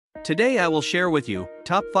Today I will share with you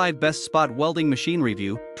top 5 best spot welding machine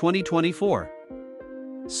review 2024.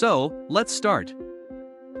 So, let's start.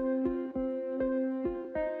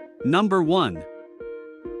 Number 1.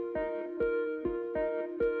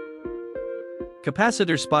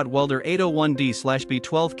 Capacitor Spot Welder 801D/B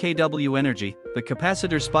 12kW Energy. The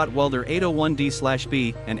Capacitor Spot Welder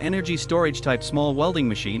 801D/B, an energy storage type small welding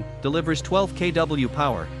machine, delivers 12 kW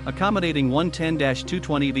power, accommodating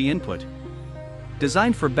 110-220V input.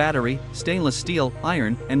 Designed for battery, stainless steel,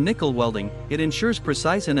 iron, and nickel welding, it ensures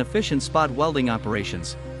precise and efficient spot welding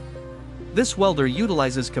operations. This welder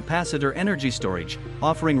utilizes capacitor energy storage,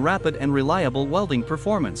 offering rapid and reliable welding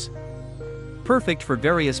performance. Perfect for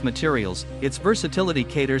various materials, its versatility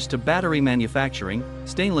caters to battery manufacturing,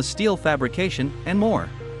 stainless steel fabrication, and more.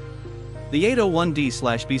 The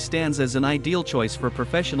 801D/B stands as an ideal choice for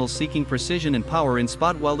professionals seeking precision and power in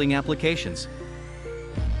spot welding applications.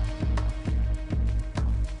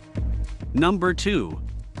 Number 2.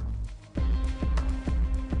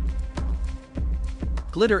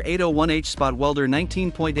 Glitter 801H Spot Welder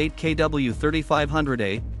 19.8 kW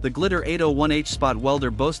 3500A. The Glitter 801H Spot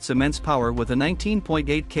Welder boasts immense power with a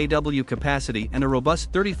 19.8 kW capacity and a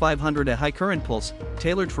robust 3500A high current pulse,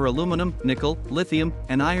 tailored for aluminum, nickel, lithium,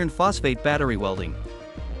 and iron phosphate battery welding.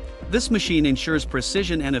 This machine ensures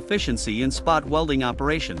precision and efficiency in spot welding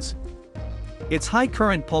operations. Its high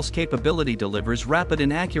current pulse capability delivers rapid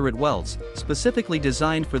and accurate welds, specifically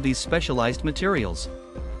designed for these specialized materials.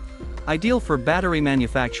 Ideal for battery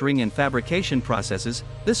manufacturing and fabrication processes,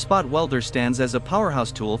 this spot welder stands as a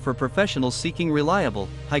powerhouse tool for professionals seeking reliable,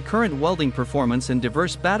 high-current welding performance in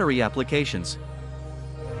diverse battery applications.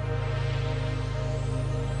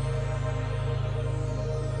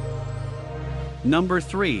 Number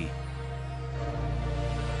 3.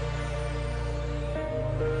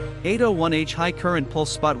 801H High Current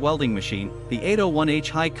Pulse Spot Welding Machine. The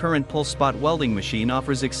 801H High Current Pulse Spot Welding Machine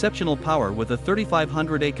offers exceptional power with a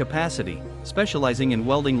 3500A capacity, specializing in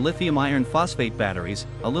welding lithium iron phosphate batteries,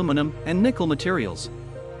 aluminum, and nickel materials.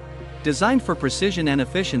 Designed for precision and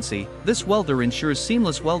efficiency, this welder ensures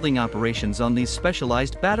seamless welding operations on these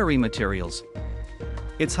specialized battery materials.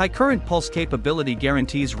 Its high current pulse capability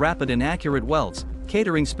guarantees rapid and accurate welds,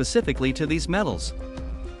 catering specifically to these metals.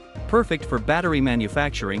 Perfect for battery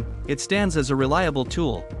manufacturing, it stands as a reliable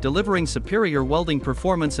tool, delivering superior welding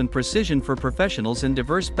performance and precision for professionals in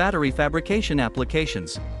diverse battery fabrication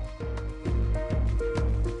applications.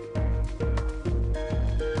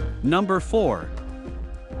 Number 4.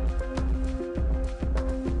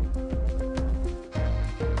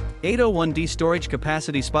 (801D Storage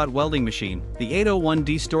Capacity Spot Welding Machine). The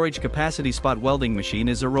 801D Storage Capacity Spot Welding Machine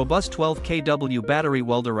is a robust 12 kW battery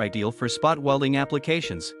welder ideal for spot welding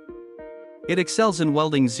applications. It excels in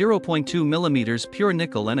welding 0.2 mm pure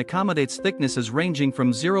nickel and accommodates thicknesses ranging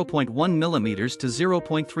from 0.1 mm to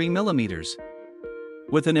 0.3 mm.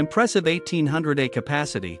 With an impressive 1800A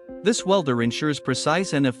capacity, this welder ensures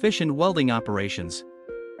precise and efficient welding operations.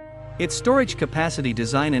 Its storage capacity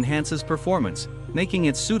design enhances performance, making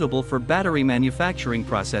it suitable for battery manufacturing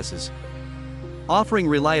processes. Offering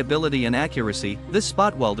reliability and accuracy, this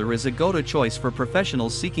spot welder is a go-to choice for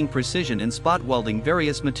professionals seeking precision in spot welding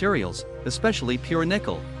various materials, especially pure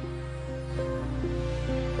nickel.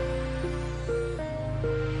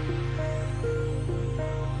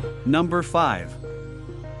 Number 5.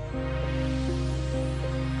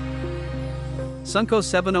 SUNKKO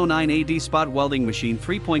 709AD Spot Welding Machine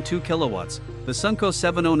 3.2 kW. The SUNKKO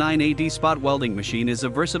 709AD Spot Welding Machine is a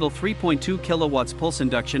versatile 3.2 kW pulse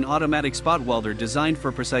induction automatic spot welder designed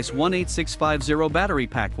for precise 18650 battery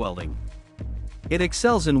pack welding. It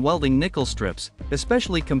excels in welding nickel strips,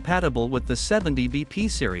 especially compatible with the 70BP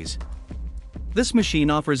series. This machine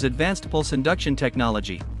offers advanced pulse induction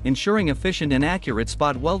technology, ensuring efficient and accurate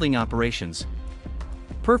spot welding operations.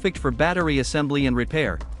 Perfect for battery assembly and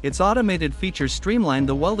repair, its automated features streamline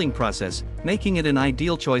the welding process, making it an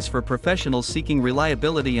ideal choice for professionals seeking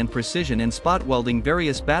reliability and precision in spot welding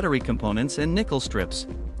various battery components and nickel strips.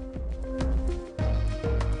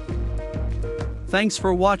 Thanks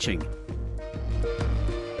for watching.